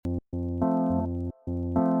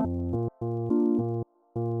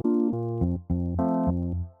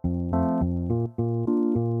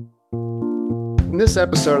this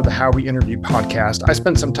episode of the How We Interview podcast, I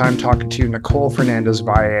spent some time talking to Nicole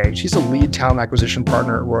Fernandez-Valle. She's a lead talent acquisition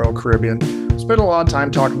partner at Royal Caribbean. We spent a lot of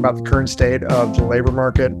time talking about the current state of the labor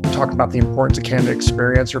market, talking about the importance of candidate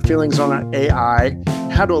experience, her feelings on AI,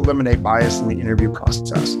 and how to eliminate bias in the interview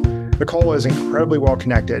process. Nicole is incredibly well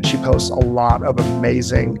connected. She posts a lot of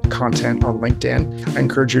amazing content on LinkedIn. I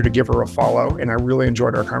encourage you to give her a follow, and I really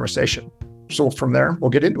enjoyed our conversation. So from there,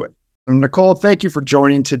 we'll get into it. Nicole, thank you for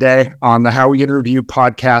joining today on the How We Interview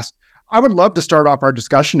podcast. I would love to start off our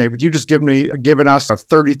discussion today with you just giving us a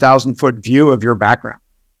 30,000 foot view of your background.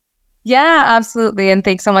 Yeah, absolutely. And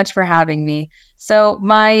thanks so much for having me. So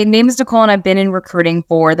my name is Nicole, and I've been in recruiting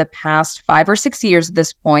for the past 5 or 6 years at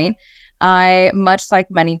this point. I, much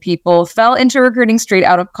like many people, fell into recruiting straight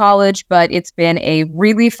out of college, but it's been a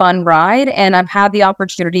really fun ride. And I've had the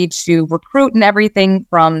opportunity to recruit in everything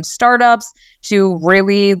from startups to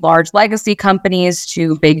really large legacy companies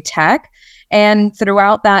to big tech. And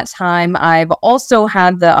throughout that time, I've also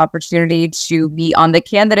had the opportunity to be on the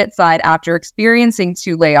candidate side after experiencing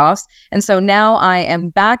 2 layoffs. And so now I am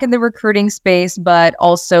back in the recruiting space, but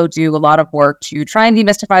also do a lot of work to try and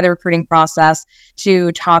demystify the recruiting process,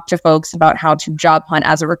 to talk to folks about how to job hunt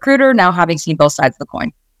as a recruiter, now having seen both sides of the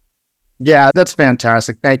coin. Yeah, that's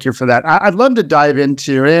fantastic. Thank you for that. I'd love to dive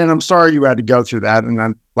into, and I'm sorry you had to go through that. And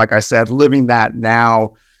I'm, like I said, living that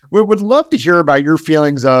now. We would love to hear about your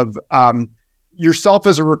feelings of yourself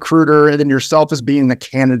as a recruiter and then yourself as being the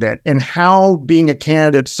candidate, and how being a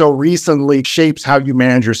candidate so recently shapes how you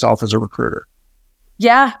manage yourself as a recruiter.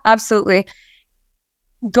 Yeah, absolutely.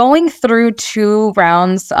 Going through 2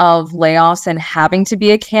 rounds of layoffs and having to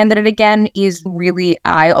be a candidate again is really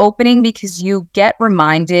eye-opening, because you get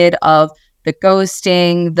reminded of the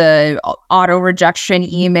ghosting, the auto rejection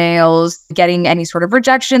emails, getting any sort of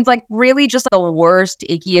rejections, like really just the worst,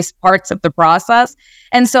 ickiest parts of the process.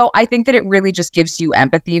 And so I think that it really just gives you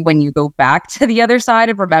empathy when you go back to the other side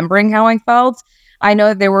of remembering how I felt. I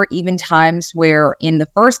know there were even times where in the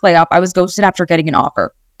first layoff, I was ghosted after getting an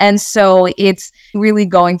offer. And so it's really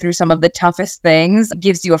going through some of the toughest things,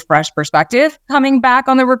 gives you a fresh perspective coming back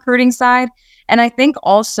on the recruiting side. And I think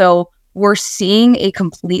also we're seeing a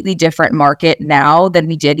completely different market now than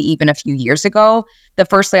we did even a few years ago. The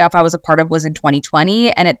first layoff I was a part of was in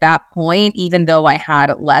 2020. And at that point, even though I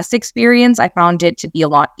had less experience, I found it to be a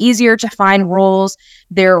lot easier to find roles.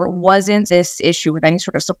 There wasn't this issue with any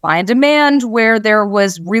sort of supply and demand where there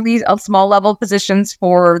was really a small level positions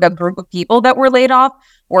for the group of people that were laid off.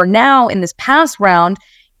 Or now in this past round,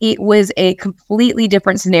 it was a completely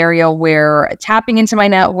different scenario where tapping into my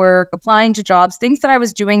network, applying to jobs, things that I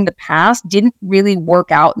was doing in the past didn't really work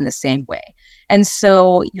out in the same way. And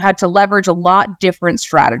so you had to leverage a lot different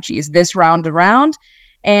strategies this round around.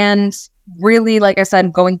 And really, like I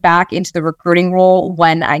said, going back into the recruiting role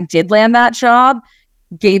when I did land that job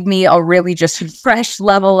gave me a really just fresh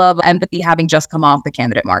level of empathy, having just come off the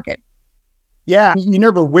candidate market. Yeah, you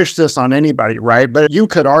never wish this on anybody, right? But you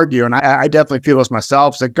could argue, and I definitely feel this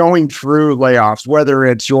myself, that going through layoffs, whether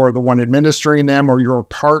it's you're the one administering them or you're a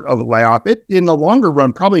part of the layoff, it in the longer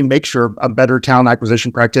run probably makes you a better talent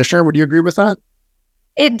acquisition practitioner. Would you agree with that?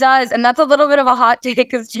 It does. And that's a little bit of a hot take,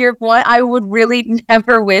 because to your point, I would really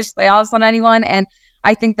never wish layoffs on anyone. And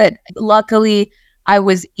I think that luckily I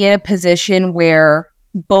was in a position where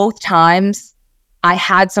both times I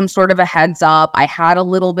had some sort of a heads up. I had a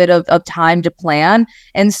little bit of time to plan.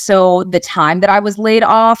 And so the time that I was laid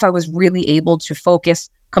off, I was really able to focus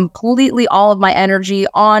completely all of my energy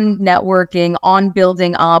on networking, on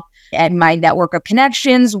building up and my network of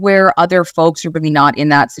connections where other folks are really not in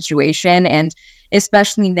that situation. And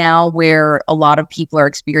especially now where a lot of people are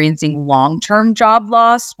experiencing long-term job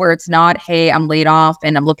loss, where it's not, hey, I'm laid off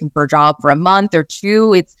and I'm looking for a job for a month or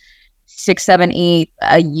 2. It's 6, 7, 8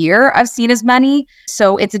 a year. I've seen as many.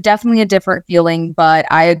 So it's definitely a different feeling, but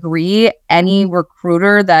I agree. Any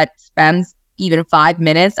recruiter that spends even 5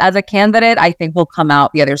 minutes as a candidate, I think will come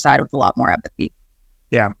out the other side with a lot more empathy.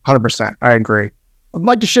 Yeah, 100%. I agree. I'd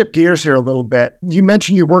like to shift gears here a little bit. You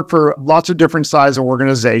mentioned you work for lots of different size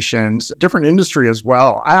organizations, different industry as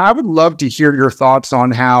well. I would love to hear your thoughts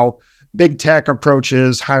on how big tech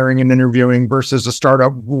approaches hiring and interviewing versus a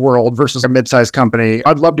startup world versus a mid-sized company.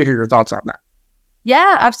 I'd love to hear your thoughts on that.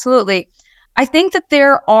 Yeah, absolutely. I think that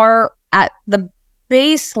there are, at the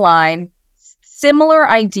baseline, similar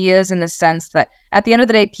ideas in the sense that at the end of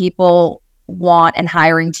the day, people want, and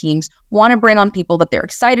hiring teams want to bring on people that they're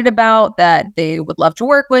excited about, that they would love to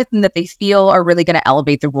work with, and that they feel are really going to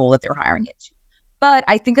elevate the role that they're hiring into. But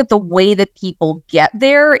I think that the way that people get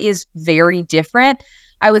there is very different.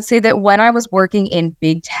 I would say that when I was working in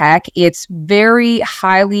big tech, it's very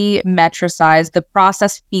highly metricized. The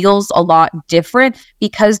process feels a lot different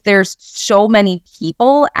because there's so many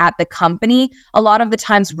people at the company. A lot of the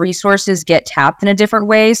times resources get tapped in a different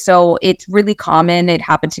way. So it's really common. It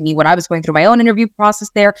happened to me when I was going through my own interview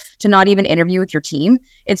process there to not even interview with your team.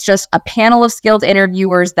 It's just a panel of skilled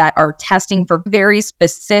interviewers that are testing for very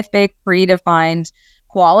specific, predefined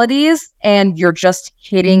qualities, and you're just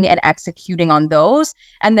hitting and executing on those,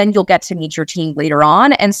 and then you'll get to meet your team later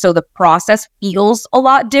on. And so the process feels a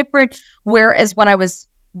lot different. Whereas when I was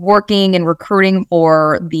working and recruiting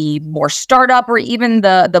for the more startup or even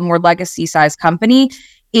the more legacy size company,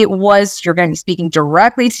 it was, you're going to be speaking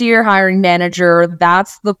directly to your hiring manager.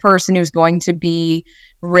 That's the person who's going to be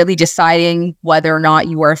really deciding whether or not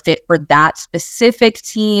you are a fit for that specific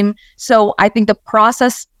team. So I think the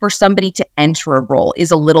process for somebody to enter a role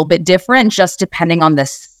is a little bit different, just depending on the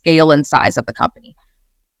scale and size of the company.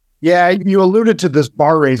 Yeah, you alluded to this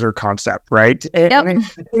bar raiser concept, right? And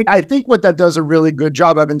Yep. I think what that does a really good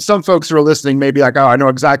job of, and some folks who are listening may be like, oh, I know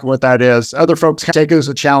exactly what that is. Other folks take it as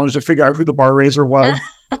a challenge to figure out who the bar raiser was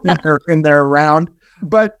in their round.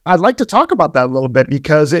 But I'd like to talk about that a little bit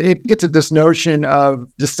because it gets at this notion of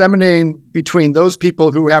disseminating between those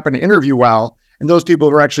people who happen to interview well and those people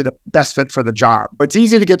who are actually the best fit for the job. But it's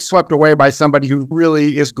easy to get swept away by somebody who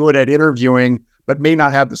really is good at interviewing but may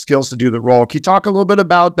not have the skills to do the role. Can you talk a little bit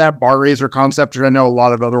about that bar raiser concept, which I know a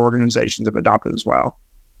lot of other organizations have adopted as well?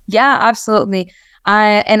 Yeah, absolutely.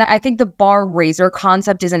 I think the bar raiser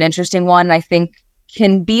concept is an interesting one. I think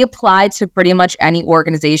can be applied to pretty much any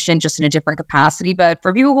organization, just in a different capacity. But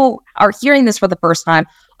for people who are hearing this for the first time,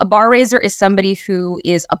 a bar raiser is somebody who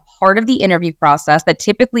is a part of the interview process that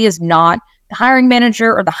typically is not the hiring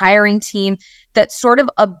manager or the hiring team, that sort of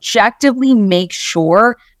objectively makes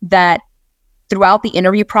sure that throughout the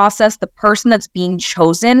interview process, the person that's being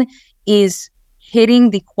chosen is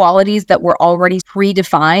hitting the qualities that were already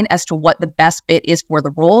predefined as to what the best fit is for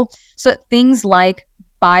the role. So things like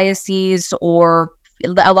biases, or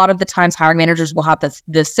a lot of the times hiring managers will have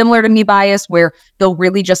the similar to me bias, where they'll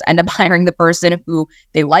really just end up hiring the person who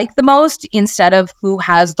they like the most instead of who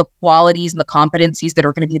has the qualities and the competencies that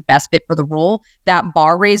are going to be the best fit for the role. That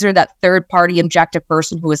bar raiser, that third party objective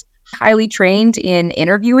person who is highly trained in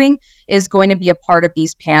interviewing, is going to be a part of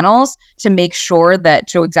these panels to make sure that,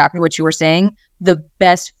 to exactly what you were saying, the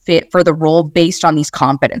best fit for the role based on these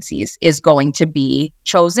competencies is going to be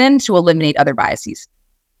chosen to eliminate other biases.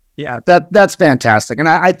 Yeah, that's fantastic. And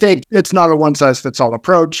I think it's not a one-size-fits-all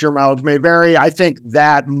approach. Your mileage may vary. I think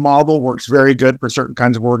that model works very good for certain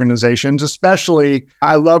kinds of organizations, especially,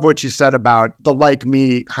 I love what you said about the like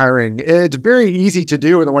me hiring. It's very easy to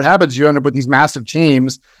do. And what happens, you end up with these massive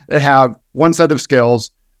teams that have one set of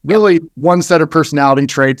skills, really one set of personality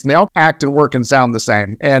traits, and they all act and work and sound the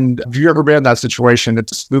same. And if you've ever been in that situation,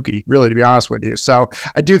 it's spooky, really, to be honest with you. So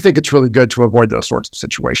I do think it's really good to avoid those sorts of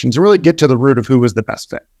situations and really get to the root of who was the best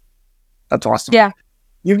fit. That's awesome. Yeah.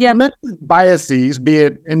 You've mentioned biases, be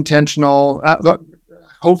it intentional.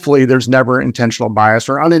 Hopefully there's never intentional bias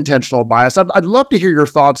or unintentional bias. I'd love to hear your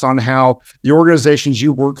thoughts on how the organizations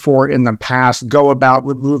you worked for in the past go about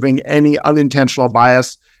removing any unintentional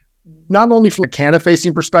bias, not only from a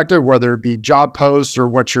candidate-facing perspective, whether it be job posts or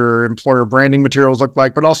what your employer branding materials look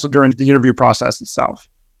like, but also during the interview process itself.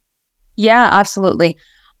 Yeah, absolutely.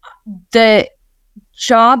 The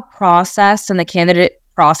job process and the candidate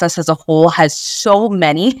process as a whole has so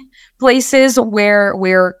many places where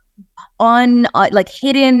like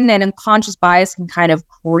hidden and unconscious bias can kind of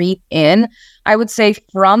creep in. I would say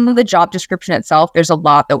from the job description itself, there's a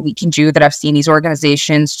lot that we can do that I've seen these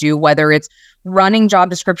organizations do, whether it's running job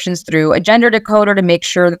descriptions through a gender decoder to make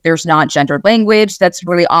sure that there's not gendered language that's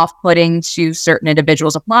really off-putting to certain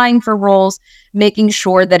individuals applying for roles, making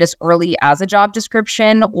sure that as early as a job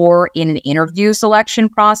description or in an interview selection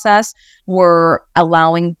process, we're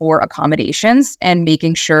allowing for accommodations and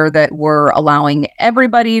making sure that we're allowing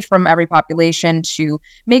everybody from every population to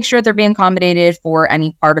make sure they're being accommodated for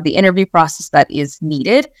any part of the interview process that is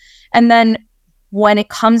needed. And then when it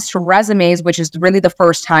comes to resumes, which is really the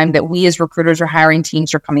first time that we as recruiters or hiring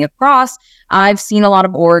teams are coming across, I've seen a lot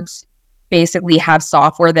of orgs basically have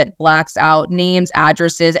software that blacks out names,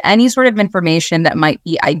 addresses, any sort of information that might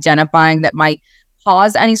be identifying, that might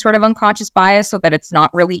cause any sort of unconscious bias, so that it's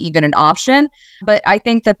not really even an option. But I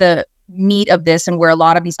think that the meat of this and where a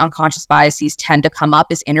lot of these unconscious biases tend to come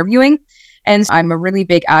up is interviewing. And I'm a really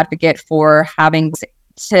big advocate for having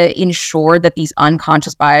to ensure that these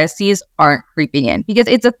unconscious biases aren't creeping in, because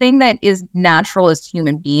it's a thing that is natural as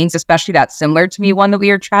human beings, especially that similar to me one that we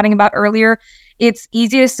were chatting about earlier. It's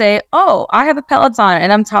easy to say, oh, I have a Peloton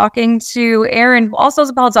and I'm talking to Aaron who also has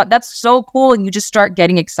a Peloton. That's so cool. And you just start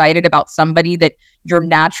getting excited about somebody that you're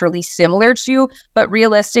naturally similar to, but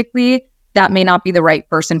realistically, that may not be the right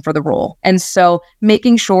person for the role. And so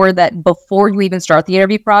making sure that before you even start the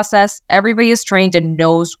interview process, everybody is trained and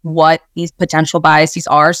knows what these potential biases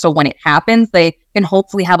are. So when it happens, they can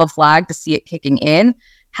hopefully have a flag to see it kicking in.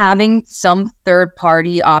 Having some third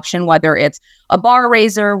party option, whether it's a bar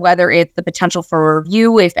raiser, whether it's the potential for a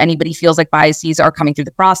review, if anybody feels like biases are coming through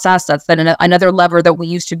the process, that's then another lever that we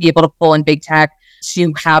used to be able to pull in big tech,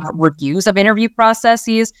 to have reviews of interview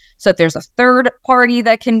processes. So if there's a third party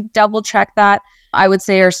that can double check that, I would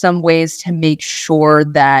say are some ways to make sure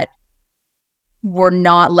that we're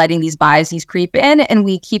not letting these biases creep in. And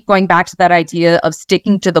we keep going back to that idea of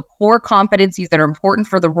sticking to the core competencies that are important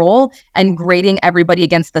for the role and grading everybody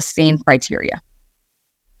against the same criteria.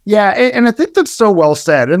 Yeah, and I think that's so well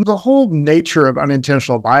said. And the whole nature of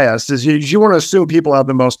unintentional bias is you want to assume people have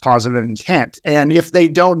the most positive intent. And if they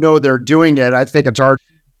don't know they're doing it, I think it's hard to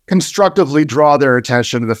constructively draw their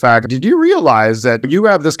attention to the fact, did you realize that you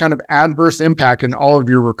have this kind of adverse impact in all of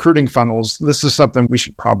your recruiting funnels? This is something we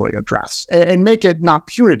should probably address and make it not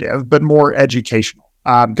punitive, but more educational.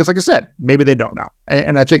 Because like I said, maybe they don't know.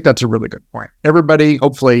 And I think that's a really good point. Everybody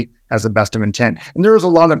hopefully has the best of intent. And there's a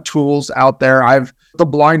lot of tools out there. The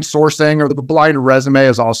blind sourcing or the blind resume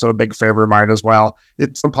is also a big favorite of mine as well.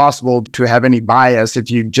 It's impossible to have any bias if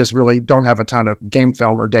you just really don't have a ton of game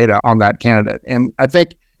film or data on that candidate. And I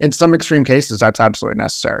think in some extreme cases, that's absolutely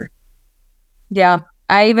necessary. Yeah.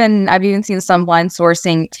 I've even seen some blind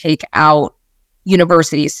sourcing take out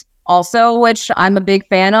universities also, which I'm a big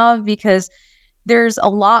fan of, because there's a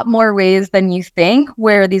lot more ways than you think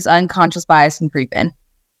where these unconscious bias can creep in.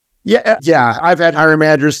 Yeah. I've had hiring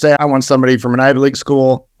managers say, I want somebody from an Ivy League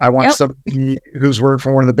school. I want somebody who's worked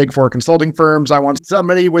for one of the big four consulting firms. I want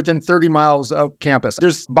somebody within 30 miles of campus.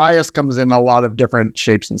 There's bias comes in a lot of different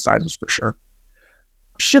shapes and sizes for sure.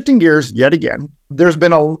 Shifting gears yet again,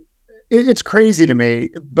 it's crazy to me,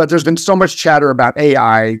 but there's been so much chatter about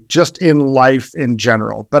AI just in life in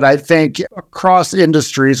general. But I think across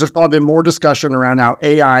industries, there's probably been more discussion around how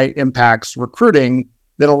AI impacts recruiting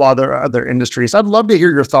than a lot of other industries. I'd love to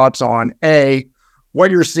hear your thoughts on A,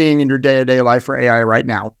 what you're seeing in your day-to-day life for AI right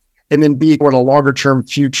now, and then B, what a longer-term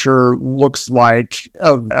future looks like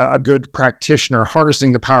of a good practitioner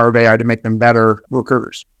harnessing the power of AI to make them better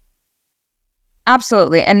recruiters.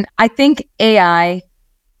 Absolutely. And I think AI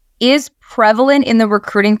is prevalent in the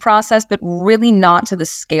recruiting process, but really not to the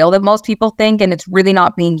scale that most people think. And it's really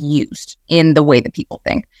not being used in the way that people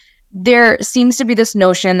think. There seems to be this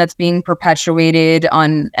notion that's being perpetuated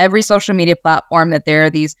on every social media platform that there are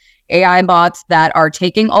these AI bots that are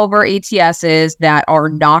taking over ATSs, that are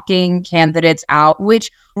knocking candidates out, which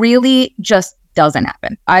really just doesn't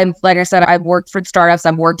happen. Like I said, I've worked for startups,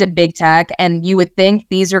 I've worked at big tech, and you would think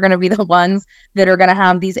these are going to be the ones that are going to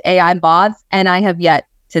have these AI bots, and I have yet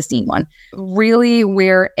to see one. Really,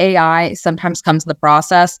 where AI sometimes comes in the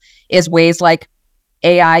process is ways like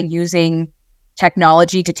AI using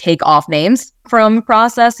technology to take off names from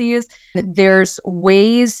processes. There's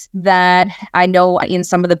ways that I know in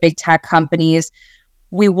some of the big tech companies,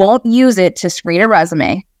 we won't use it to screen a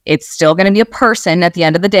resume. It's still going to be a person at the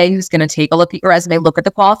end of the day who's going to take a look at your resume, look at the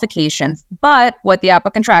qualifications. But what the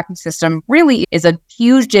applicant tracking system really is a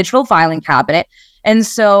huge digital filing cabinet. And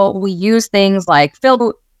so we use things like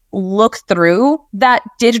Phil look through that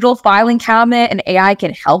digital filing cabinet, and AI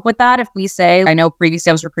can help with that. If we say, I know previously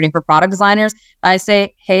I was recruiting for product designers, I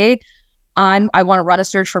say, hey, I want to run a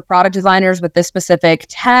search for product designers with this specific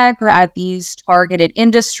tech at these targeted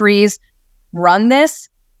industries. Run this.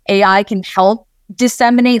 AI can help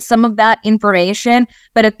disseminate some of that information.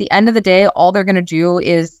 But at the end of the day, all they're going to do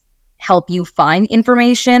is help you find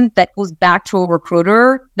information that goes back to a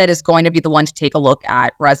recruiter that is going to be the one to take a look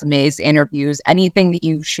at resumes, interviews, anything that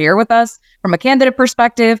you share with us from a candidate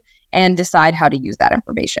perspective, and decide how to use that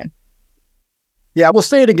information. Yeah, we'll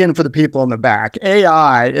say it again for the people in the back.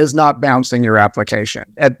 AI is not bouncing your application.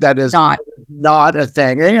 That is not a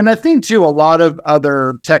thing. And I think, too, a lot of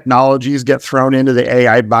other technologies get thrown into the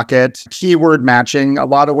AI bucket. Keyword matching, a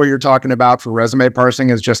lot of what you're talking about for resume parsing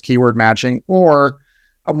is just keyword matching, or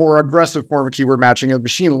a more aggressive form of keyword matching is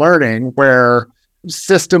machine learning, where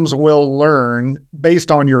systems will learn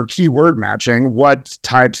based on your keyword matching what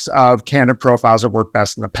types of candidate profiles have worked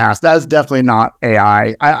best in the past. That is definitely not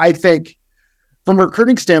AI. I think From a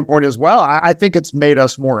recruiting standpoint as well, I think it's made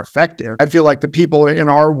us more effective. I feel like the people in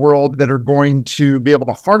our world that are going to be able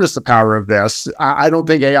to harness the power of this, I don't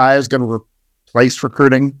think AI is going to replace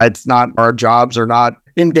recruiting. It's not, our jobs are not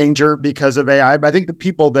in danger because of AI, but I think the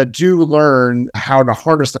people that do learn how to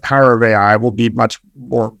harness the power of AI will be much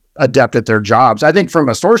more adept at their jobs. I think from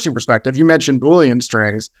a sourcing perspective, you mentioned Boolean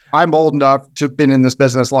strings. I'm old enough to have been in this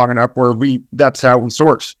business long enough where that's how we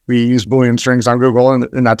source. We use Boolean strings on Google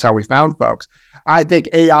and that's how we found folks. I think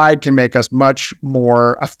AI can make us much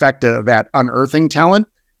more effective at unearthing talent.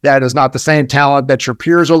 That is not the same talent that your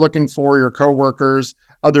peers are looking for, your coworkers,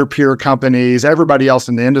 other peer companies, everybody else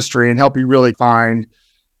in the industry, and help you really find,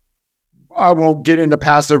 I won't get into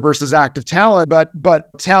passive versus active talent,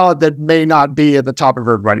 but talent that may not be at the top of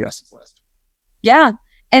everybody else's list. Yeah.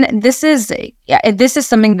 And this is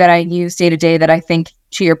something that I use day to day that I think,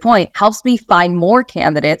 to your point, helps me find more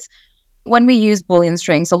candidates. When we use Boolean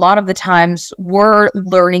strings, a lot of the times we're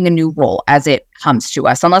learning a new role as it comes to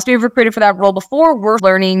us. Unless we've recruited for that role before, we're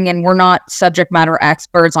learning and we're not subject matter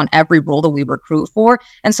experts on every role that we recruit for.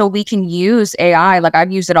 And so we can use AI, like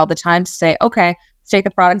I've used it all the time to say, okay, let's take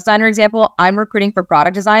the product designer example. I'm recruiting for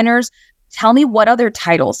product designers. Tell me what other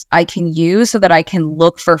titles I can use so that I can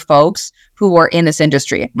look for folks who are in this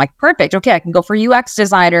industry. I'm like, perfect. Okay, I can go for UX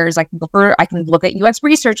designers. I can look at UX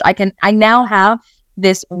research. I now have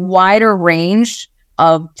this wider range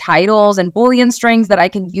of titles and Boolean strings that I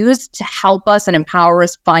can use to help us and empower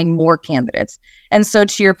us find more candidates. And so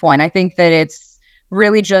to your point, I think that it's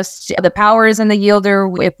really just the power is in the yielder.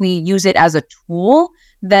 If we use it as a tool,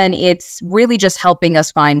 then it's really just helping us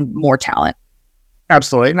find more talent.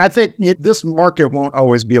 Absolutely. And I think this market won't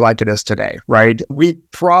always be like it is today, right? We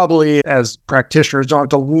probably, as practitioners, don't have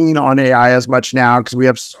to lean on AI as much now because we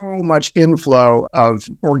have so much inflow of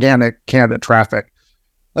organic candidate traffic.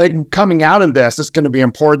 I think coming out of this, it's going to be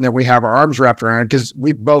important that we have our arms wrapped around it because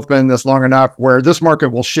we've both been in this long enough where this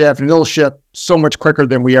market will shift and it'll shift so much quicker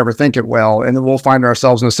than we ever think it will. And then we'll find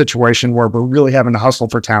ourselves in a situation where we're really having to hustle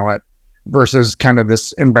for talent versus kind of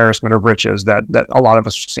this embarrassment of riches that a lot of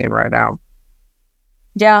us are seeing right now.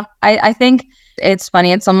 Yeah, I think it's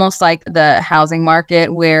funny. It's almost like the housing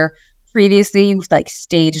market where previously you like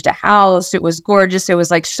staged a house. It was gorgeous. It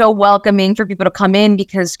was like so welcoming for people to come in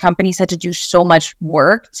because companies had to do so much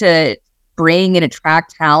work to bring and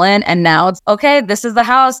attract talent. And now it's okay, this is the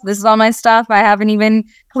house. This is all my stuff. I haven't even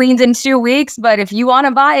cleaned in 2 weeks, but if you want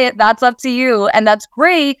to buy it, that's up to you. And that's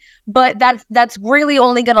great. But that's really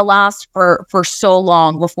only going to last for so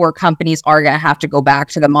long before companies are going to have to go back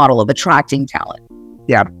to the model of attracting talent.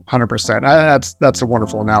 Yeah, 100%. That's a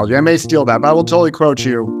wonderful analogy. I may steal that, but I will totally quote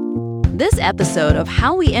you. This episode of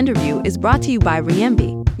How We Interview is brought to you by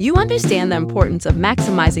Riembi. You understand the importance of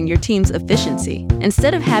maximizing your team's efficiency.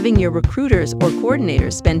 Instead of having your recruiters or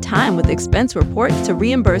coordinators spend time with expense reports to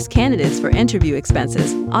reimburse candidates for interview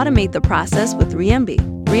expenses, automate the process with Riembi.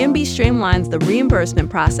 Riembi streamlines the reimbursement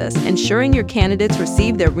process, ensuring your candidates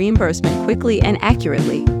receive their reimbursement quickly and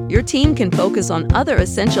accurately. Your team can focus on other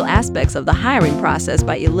essential aspects of the hiring process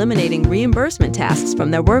by eliminating reimbursement tasks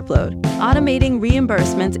from their workload. Automating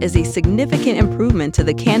reimbursements is a significant improvement to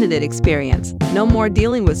the candidate experience. No more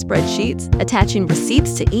dealing with spreadsheets, attaching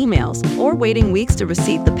receipts to emails, or waiting weeks to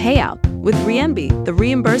receive the payout. With Riembi, the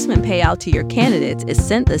reimbursement payout to your candidates is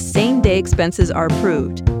sent the same day expenses are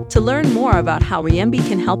approved. To learn more about how Riembi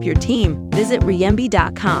can help your team, visit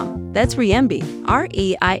Riembi.com. That's Riembi,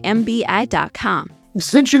 REIMBI.com.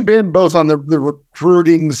 Since you've been both on the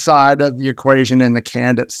recruiting side of the equation and the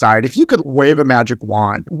candidate side, if you could wave a magic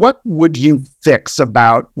wand, what would you fix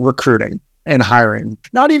about recruiting and hiring?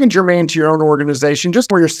 Not even germane to your own organization, just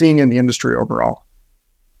what you're seeing in the industry overall.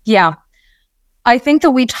 Yeah. I think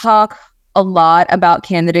that we talk a lot about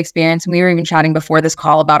candidate experience. And we were even chatting before this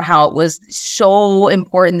call about how it was so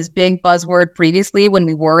important, this big buzzword previously when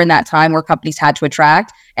we were in that time where companies had to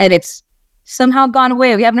attract. And it's somehow gone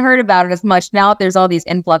away. We haven't heard about it as much. Now there's all these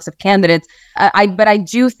influx of candidates. But I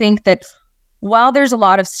do think that while there's a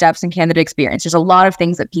lot of steps in candidate experience, there's a lot of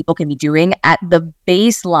things that people can be doing. At the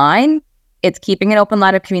baseline, it's keeping an open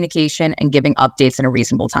line of communication and giving updates in a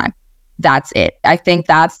reasonable time. That's it. I think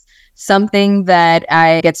that's something that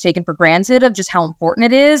gets taken for granted of just how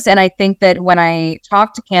important it is. And I think that when I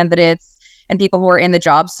talk to candidates and people who are in the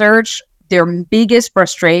job search, their biggest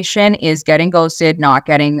frustration is getting ghosted, not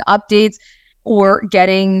getting updates, or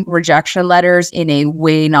getting rejection letters in a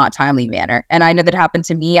way not timely manner. And I know that happened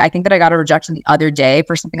to me. I think that I got a rejection the other day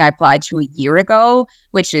for something I applied to a year ago,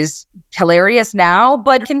 which is hilarious now,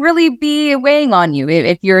 but can really be weighing on you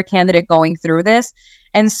if you're a candidate going through this.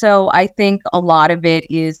 And so I think a lot of it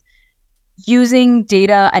is using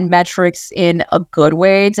data and metrics in a good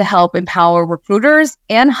way to help empower recruiters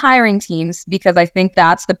and hiring teams, because I think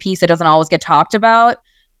that's the piece that doesn't always get talked about.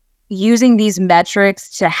 Using these metrics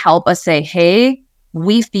to help us say, hey,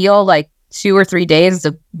 we feel like 2 or 3 days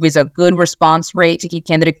is a good response rate to keep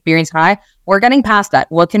candidate experience high. We're getting past that.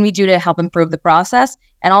 What can we do to help improve the process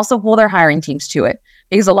and also hold our hiring teams to it?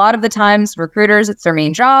 Because a lot of the times, recruiters, it's their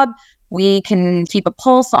main job. We can keep a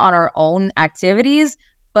pulse on our own activities,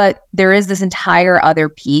 but there is this entire other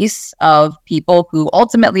piece of people who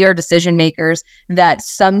ultimately are decision makers that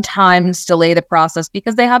sometimes delay the process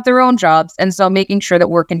because they have their own jobs. And so making sure that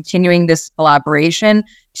we're continuing this collaboration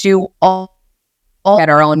to all at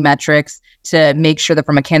our own metrics to make sure that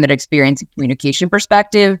from a candidate experience and communication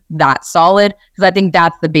perspective, that's solid. Because I think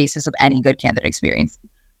that's the basis of any good candidate experience.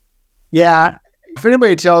 Yeah. If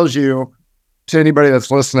anybody tells you, to anybody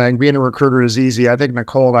that's listening, being a recruiter is easy, I think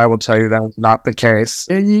Nicole and I will tell you that's not the case.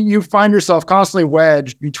 You find yourself constantly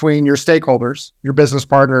wedged between your stakeholders, your business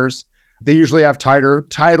partners. They usually have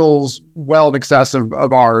titles well in excess of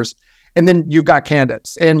ours. And then you've got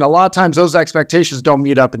candidates. And a lot of times those expectations don't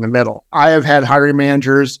meet up in the middle. I have had hiring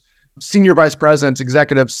managers, senior vice presidents,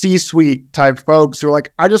 executives, C-suite type folks who are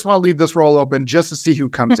like, I just want to leave this role open just to see who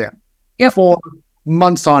comes in. For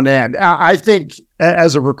months on end. I think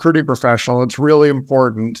as a recruiting professional, it's really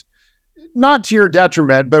important, not to your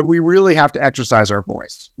detriment, but we really have to exercise our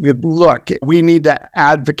voice. We need to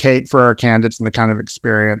advocate for our candidates and the kind of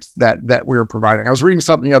experience that we're providing. I was reading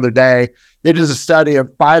something the other day. It is a study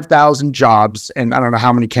of 5,000 jobs, and I don't know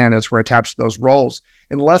how many candidates were attached to those roles,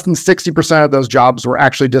 and less than 60% of those jobs were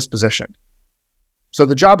actually dispositioned. So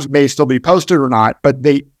the jobs may still be posted or not, but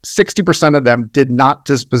 60% of them did not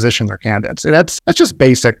disposition their candidates. And that's just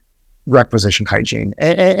basic requisition hygiene.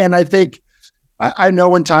 And I think, I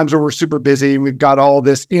know in times where we're super busy and we've got all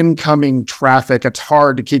this incoming traffic, it's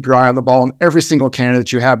hard to keep your eye on the ball on every single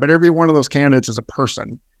candidate you have, but every one of those candidates is a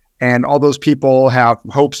person. And all those people have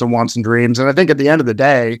hopes and wants and dreams. And I think at the end of the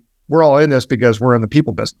day, we're all in this because we're in the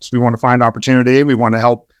people business. We want to find opportunity. We want to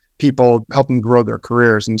help people, help them grow their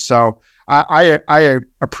careers. And so I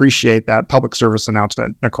appreciate that public service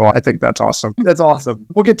announcement, Nicole. I think that's awesome. That's awesome.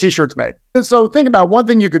 We'll get t-shirts made. And so think about one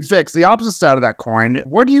thing you could fix, the opposite side of that coin.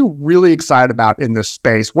 What are you really excited about in this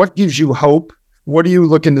space? What gives you hope? What are you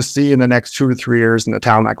looking to see in the next 2 to 3 years in the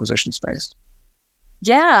talent acquisition space?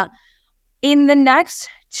 Yeah. In the next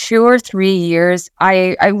 2 or 3 years,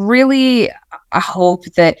 I really hope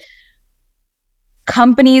that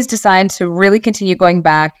companies decide to really continue going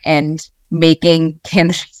back and making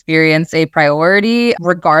candidate experience a priority,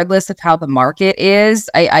 regardless of how the market is.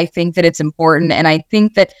 I think that it's important. And I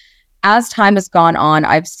think that as time has gone on,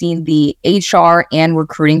 I've seen the HR and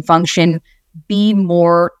recruiting function be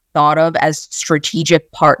more thought of as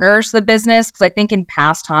strategic partners to the business. Because I think in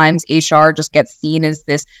past times, HR just gets seen as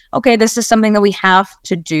this, okay, this is something that we have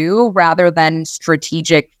to do rather than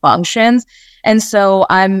strategic functions. And so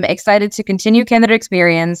I'm excited to continue candidate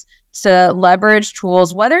experience, to leverage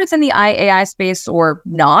tools, whether it's in the AI space or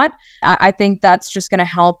not. I think that's just going to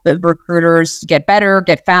help the recruiters get better,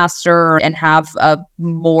 get faster, and have a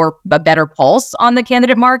better pulse on the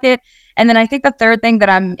candidate market. And then I think the third thing that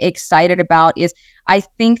I'm excited about is I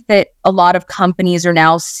think that a lot of companies are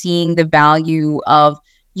now seeing the value of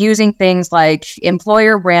using things like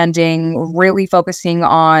employer branding, really focusing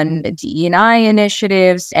on DE&I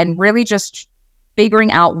initiatives, and really just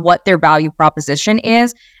figuring out what their value proposition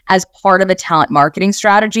is as part of a talent marketing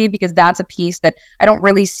strategy, because that's a piece that I don't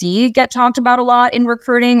really see get talked about a lot in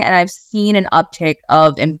recruiting. And I've seen an uptick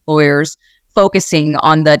of employers focusing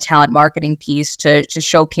on the talent marketing piece to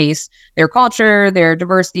showcase their culture, their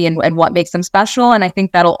diversity, and what makes them special. And I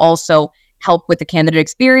think that'll also help with the candidate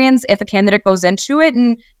experience if a candidate goes into it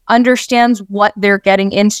and understands what they're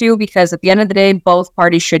getting into, because at the end of the day, both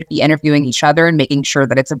parties should be interviewing each other and making sure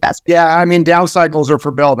that it's a best. Yeah, I mean, down cycles are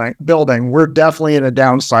for building. We're definitely in a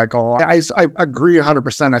down cycle. I agree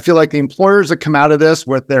 100%. I feel like the employers that come out of this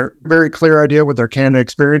with their very clear idea what their candidate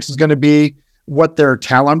experience is going to be, what their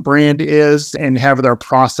talent brand is, and have their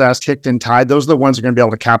process ticked and tied, those are the ones who are going to be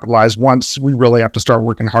able to capitalize once we really have to start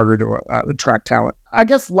working harder to attract talent. I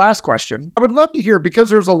guess last question. I would love to hear, because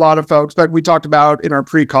there's a lot of folks that we talked about in our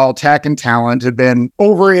pre-call, tech and talent have been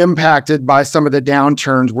over impacted by some of the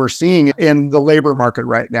downturns we're seeing in the labor market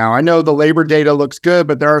right now. I know the labor data looks good,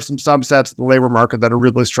 but there are some subsets of the labor market that are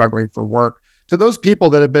really struggling for work. To those people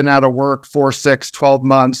that have been out of work for 6, 12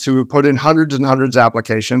 months, who put in hundreds and hundreds of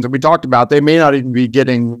applications, and we talked about, they may not even be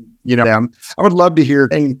getting, them. I would love to hear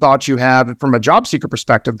any thoughts you have from a job seeker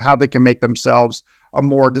perspective, how they can make themselves a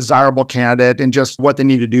more desirable candidate and just what they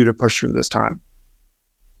need to do to push through this time.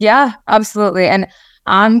 Yeah, absolutely. And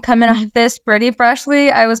I'm coming off this pretty freshly.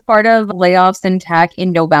 I was part of layoffs in tech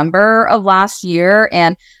in November of last year.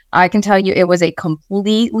 And I can tell you it was a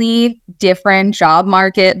completely different job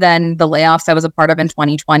market than the layoffs I was a part of in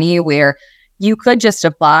 2020, where you could just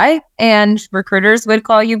apply and recruiters would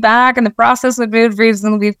call you back and the process would move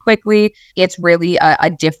reasonably quickly. It's really a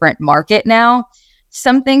different market now.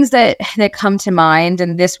 Some things that come to mind,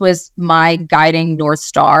 and this was my guiding North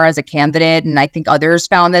Star as a candidate, and I think others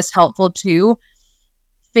found this helpful too.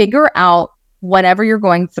 Figure out whenever you're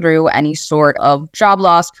going through any sort of job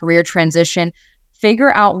loss, career transition,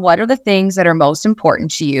 figure out what are the things that are most important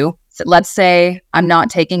to you. So let's say I'm not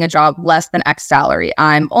taking a job less than X salary.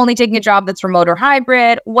 I'm only taking a job that's remote or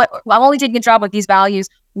hybrid. I'm only taking a job with these values.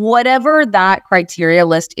 Whatever that criteria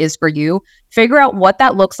list is for you, figure out what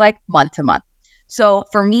that looks like month to month. So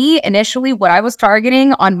for me, initially, what I was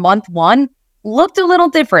targeting on month 1 looked a little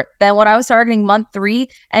different than what I was targeting month 3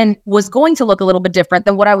 and was going to look a little bit different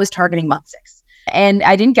than what I was targeting month 6. And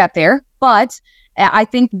I didn't get there, but I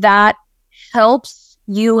think that helps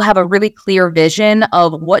you have a really clear vision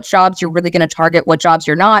of what jobs you're really going to target, what jobs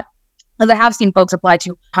you're not. Because I have seen folks apply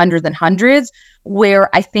to hundreds and hundreds,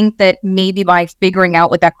 where I think that maybe by figuring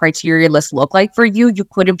out what that criteria list looked like for you, you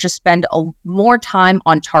could have just spent more time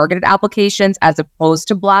on targeted applications as opposed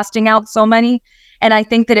to blasting out so many. And I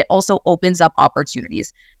think that it also opens up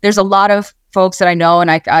opportunities. There's a lot of folks that I know,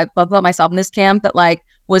 and I put myself in this camp, that like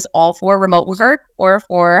was all for remote work or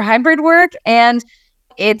for hybrid work. And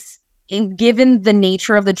it's given the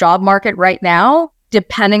nature of the job market right now,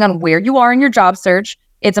 depending on where you are in your job search,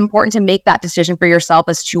 it's important to make that decision for yourself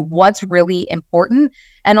as to what's really important.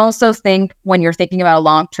 And also think, when you're thinking about a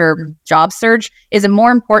long-term job search, is it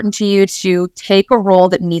more important to you to take a role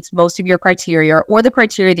that meets most of your criteria or the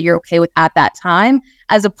criteria that you're okay with at that time,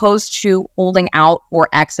 as opposed to holding out for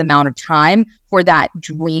X amount of time for that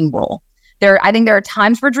dream role? I think there are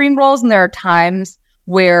times for dream roles, and there are times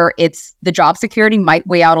where it's the job security might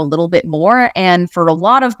weigh out a little bit more. And for a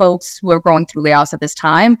lot of folks who are going through layoffs at this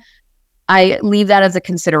time, I leave that as a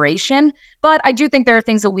consideration. But I do think there are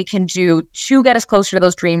things that we can do to get us closer to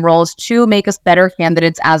those dream roles, to make us better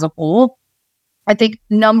candidates as a whole. I think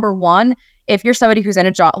number one, if you're somebody who's in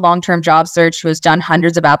a long-term job search, who has done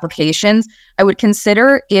hundreds of applications, I would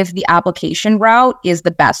consider if the application route is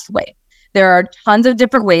the best way. There are tons of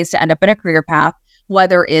different ways to end up in a career path,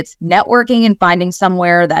 whether it's networking and finding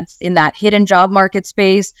somewhere that's in that hidden job market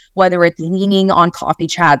space, whether it's leaning on coffee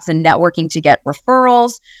chats and networking to get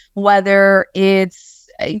referrals, whether it's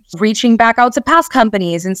reaching back out to past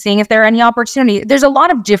companies and seeing if there are any opportunity. There's a lot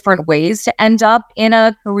of different ways to end up in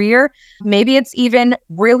a career. Maybe it's even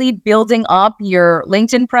really building up your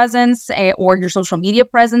LinkedIn presence or your social media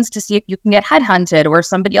presence to see if you can get headhunted or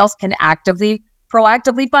somebody else can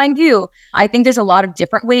proactively find you. I think there's a lot of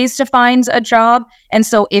different ways to find a job. And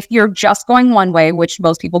so if you're just going one way, which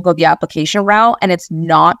most people go the application route, and it's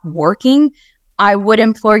not working, I would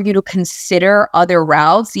implore you to consider other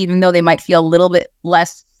routes, even though they might feel a little bit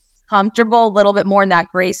less comfortable, a little bit more in that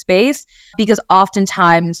gray space, because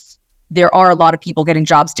oftentimes there are a lot of people getting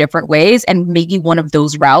jobs different ways, and maybe one of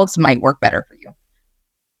those routes might work better for you.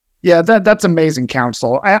 Yeah, that's amazing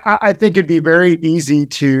counsel. I think it'd be very easy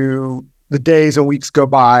to, the days and weeks go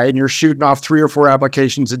by and you're shooting off 3 or 4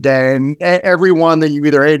 applications a day, and every one that you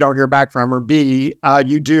either A, don't hear back from, or B,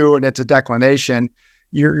 you do, and it's a declination,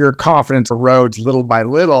 your confidence erodes little by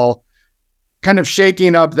little, kind of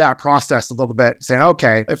shaking up that process a little bit, saying,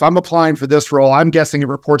 okay, if I'm applying for this role, I'm guessing it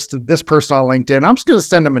reports to this person on LinkedIn, I'm just going to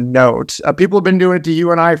send them a note. People have been doing it to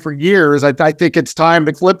you and I for years. I think it's time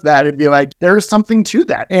to flip that and be like, there's something to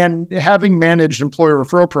that. And having managed employer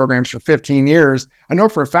referral programs for 15 years, I know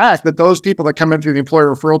for a fact that those people that come in through the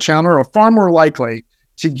employer referral channel are far more likely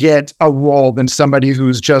to get a role than somebody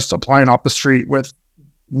who's just applying off the street with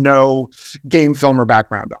no game film or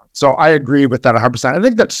background on. So I agree with that 100%. I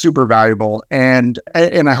think that's super valuable. And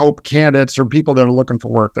I hope candidates or people that are looking for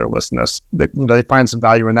work that are listening to this, that they find some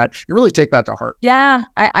value in that. You really take that to heart. Yeah.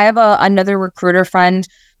 I have another recruiter friend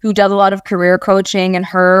who does a lot of career coaching, and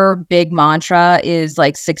her big mantra is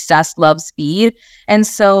like success loves speed. And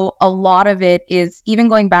so a lot of it is even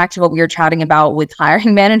going back to what we were chatting about with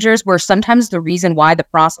hiring managers, where sometimes the reason why the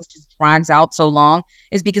process just drags out so long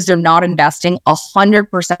is because they're not investing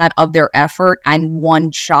 100% of their effort in one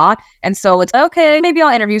shot. And so it's okay, maybe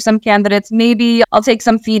I'll interview some candidates, maybe I'll take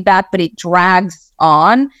some feedback, but it drags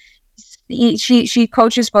on. She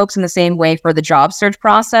coaches folks in the same way for the job search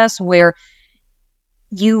process, where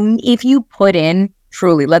if you put in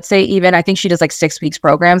truly, let's say even, I think she does like 6 weeks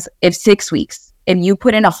programs. If 6 weeks and you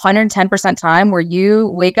put in 110% time where you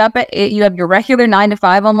wake up at 8, you have your regular 9 to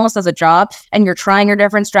 5 almost as a job, and you're trying your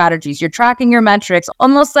different strategies. You're tracking your metrics,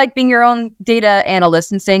 almost like being your own data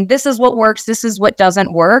analyst and saying, this is what works, this is what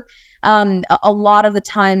doesn't work. A lot of the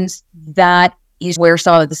times that is where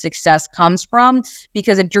some of the success comes from,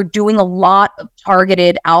 because if you're doing a lot of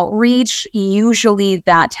targeted outreach, usually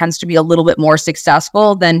that tends to be a little bit more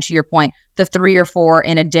successful than, to your point, the 3 or 4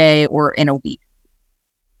 in a day or in a week.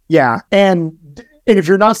 Yeah. And if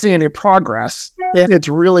you're not seeing any progress, it's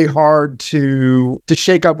really hard to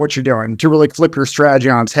shake up what you're doing, to really flip your strategy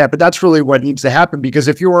on its head. But that's really what needs to happen, because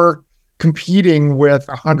if you're competing with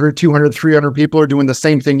 100, 200, 300 people who are doing the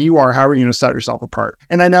same thing you are, how are you going to set yourself apart?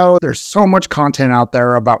 And I know there's so much content out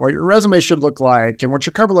there about what your resume should look like and what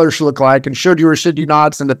your cover letter should look like, and should you or should you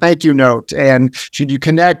not send a thank you note, and should you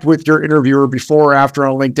connect with your interviewer before or after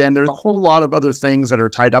on LinkedIn. There's a whole lot of other things that are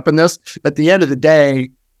tied up in this. At the end of the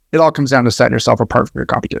day, it all comes down to setting yourself apart from your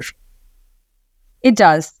competition. It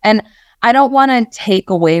does. And I don't want to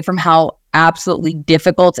take away from how absolutely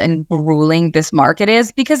difficult and grueling this market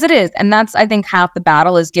is, because it is. And that's, I think, half the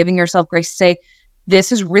battle, is giving yourself grace to say,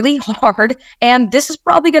 this is really hard and this is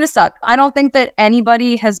probably going to suck. I don't think that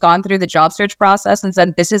anybody has gone through the job search process and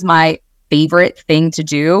said, this is my favorite thing to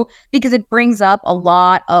do, because it brings up a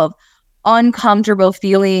lot of uncomfortable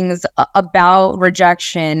feelings about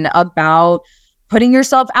rejection, about putting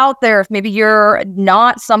yourself out there. If maybe you're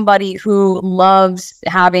not somebody who loves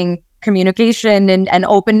having communication and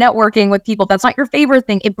open networking with people, that's not your favorite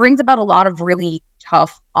thing. It brings about a lot of really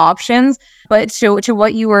tough options. But to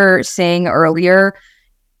what you were saying earlier,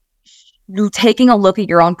 taking a look at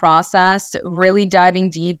your own process, really diving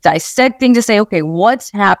deep, dissecting to say, okay, what's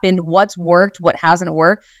happened, what's worked, what hasn't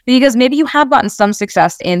worked, because maybe you have gotten some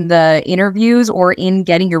success in the interviews or in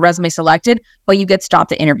getting your resume selected, but you get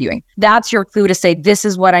stopped at interviewing. That's your clue to say, this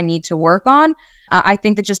is what I need to work on. I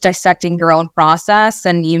think that just dissecting your own process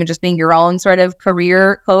and even just being your own sort of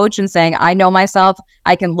career coach and saying, I know myself,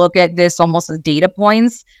 I can look at this almost as data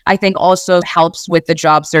points, I think also helps with the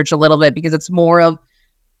job search a little bit, because it's more of,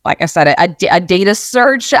 like I said, a data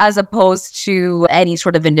search as opposed to any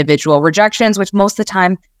sort of individual rejections, which most of the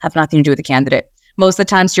time have nothing to do with the candidate. Most of the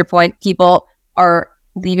time, to your point, people are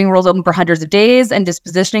leaving roles open for hundreds of days and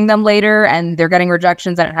dispositioning them later, and they're getting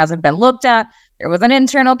rejections and it hasn't been looked at. There was an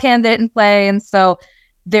internal candidate in play. And so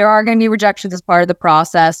there are going to be rejections as part of the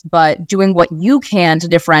process, but doing what you can to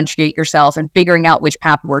differentiate yourself and figuring out which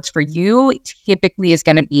path works for you typically is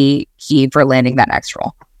going to be key for landing that next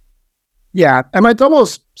role. Yeah. And it's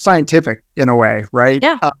almost scientific in a way, right?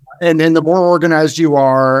 Yeah. And the more organized you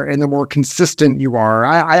are and the more consistent you are.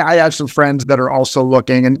 I have some friends that are also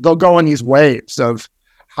looking, and they'll go in these waves of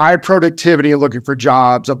high productivity and looking for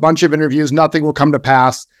jobs, a bunch of interviews, nothing will come to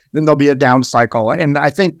pass. Then there'll be a down cycle. And I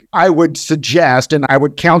think I would suggest, and I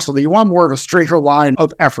would counsel, that you want more of a straighter line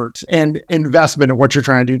of effort and investment in what you're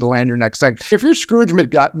trying to do to land your next thing. If you're Scrooge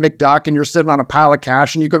McDuck and you're sitting on a pile of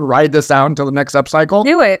cash and you could ride this out until the next upcycle,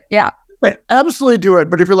 do it. Yeah. Absolutely do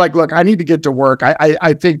it. But if you're like, look, I need to get to work.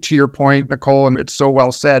 I think, to your point, Nicole, and it's so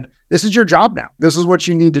well said, this is your job now. This is what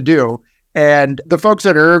you need to do. And the folks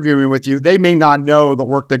that are interviewing with you, they may not know the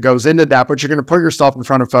work that goes into that, but you're going to put yourself in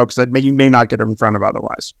front of folks that you may not get in front of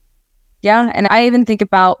otherwise. Yeah. And I even think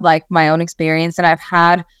about like my own experience, and I've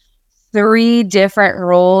had 3 different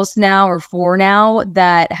roles now, or 4 now,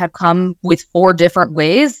 that have come with 4 different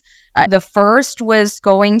ways. The first was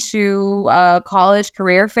going to a college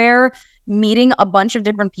career fair, meeting a bunch of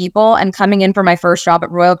different people and coming in for my first job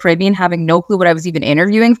at Royal Caribbean, having no clue what I was even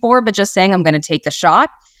interviewing for, but just saying, I'm going to take the shot.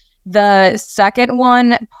 The second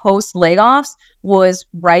one, post layoffs, was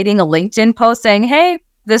writing a LinkedIn post saying, hey,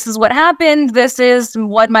 this is what happened. This is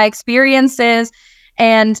what my experience is.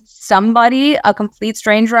 And somebody, a complete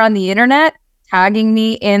stranger on the internet, tagging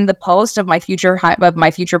me in the post of my future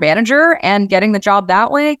manager and getting the job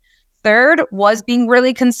that way. Third was being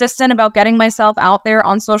really consistent about getting myself out there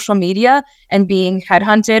on social media and being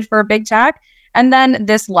headhunted for big tech. And then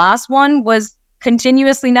this last one was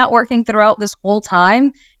continuously networking throughout this whole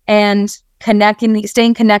time and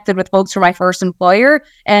staying connected with folks from my first employer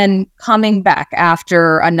and coming back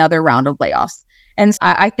after another round of layoffs. And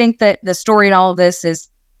I think that the story in all of this is,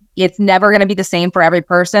 it's never going to be the same for every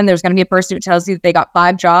person. There's going to be a person who tells you that they got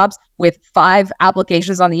 5 jobs with 5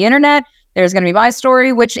 applications on the internet. There's going to be my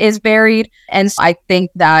story, which is varied. And so I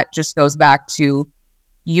think that just goes back to,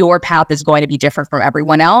 your path is going to be different from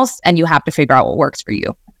everyone else, and you have to figure out what works for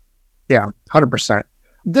you. Yeah, 100%.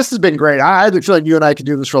 This has been great. I feel like you and I could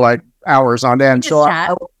do this for like hours on end. So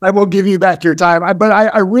I will give you back your time. But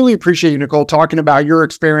I really appreciate you, Nicole, talking about your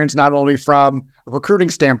experience, not only from a recruiting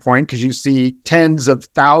standpoint, because you see tens of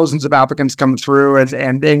thousands of applicants come through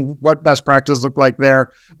and what best practices look like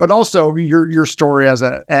there, but also your story as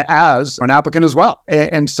an applicant as well.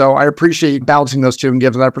 And so I appreciate balancing those two and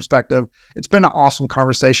giving that perspective. It's been an awesome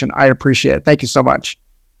conversation. I appreciate it. Thank you so much.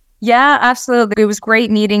 Yeah, absolutely. It was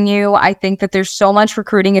great meeting you. I think that there's so much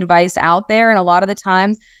recruiting advice out there. And a lot of the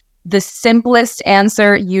times, the simplest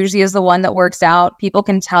answer usually is the one that works out. People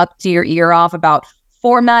can talk to your ear off about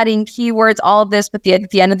formatting, keywords, all of this. But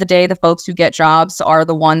at the end of the day, the folks who get jobs are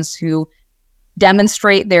the ones who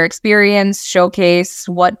demonstrate their experience, showcase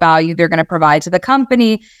what value they're going to provide to the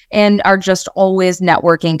company, and are just always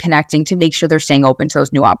networking, connecting to make sure they're staying open to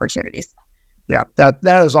those new opportunities. Yeah,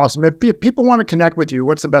 that is awesome. If people want to connect with you,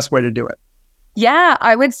 what's the best way to do it? Yeah,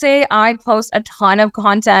 I would say I post a ton of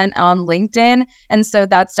content on LinkedIn. And so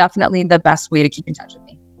that's definitely the best way to keep in touch with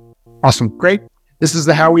me. Awesome. Great. This is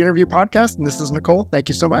the How We Interview podcast. And this is Nicole. Thank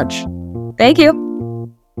you so much. Thank you.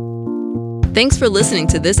 Thanks for listening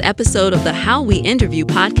to this episode of the How We Interview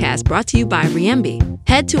podcast brought to you by Riembi.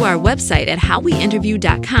 Head to our website at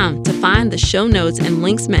howweinterview.com to find the show notes and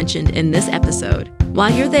links mentioned in this episode.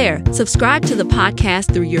 While you're there, subscribe to the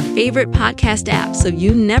podcast through your favorite podcast app so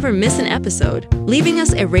you never miss an episode. Leaving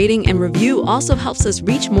us a rating and review also helps us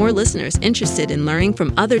reach more listeners interested in learning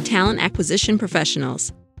from other talent acquisition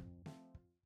professionals.